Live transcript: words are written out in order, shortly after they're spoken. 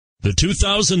The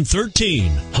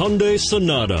 2013 Hyundai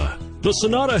Sonata. The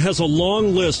Sonata has a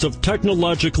long list of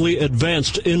technologically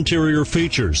advanced interior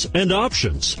features and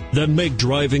options that make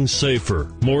driving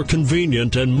safer, more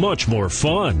convenient, and much more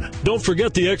fun. Don't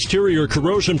forget the exterior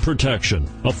corrosion protection,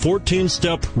 a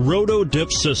 14-step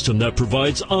roto-dip system that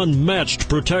provides unmatched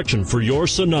protection for your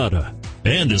Sonata,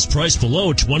 and is priced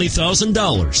below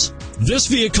 $20,000. This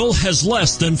vehicle has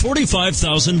less than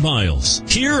 45,000 miles.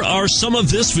 Here are some of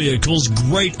this vehicle's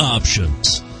great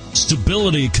options: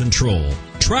 stability control,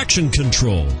 traction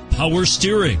control, power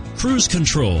steering, cruise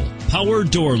control, power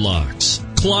door locks,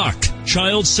 clock,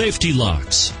 child safety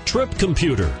locks, trip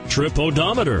computer, trip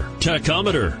odometer,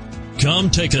 tachometer. Come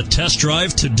take a test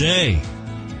drive today.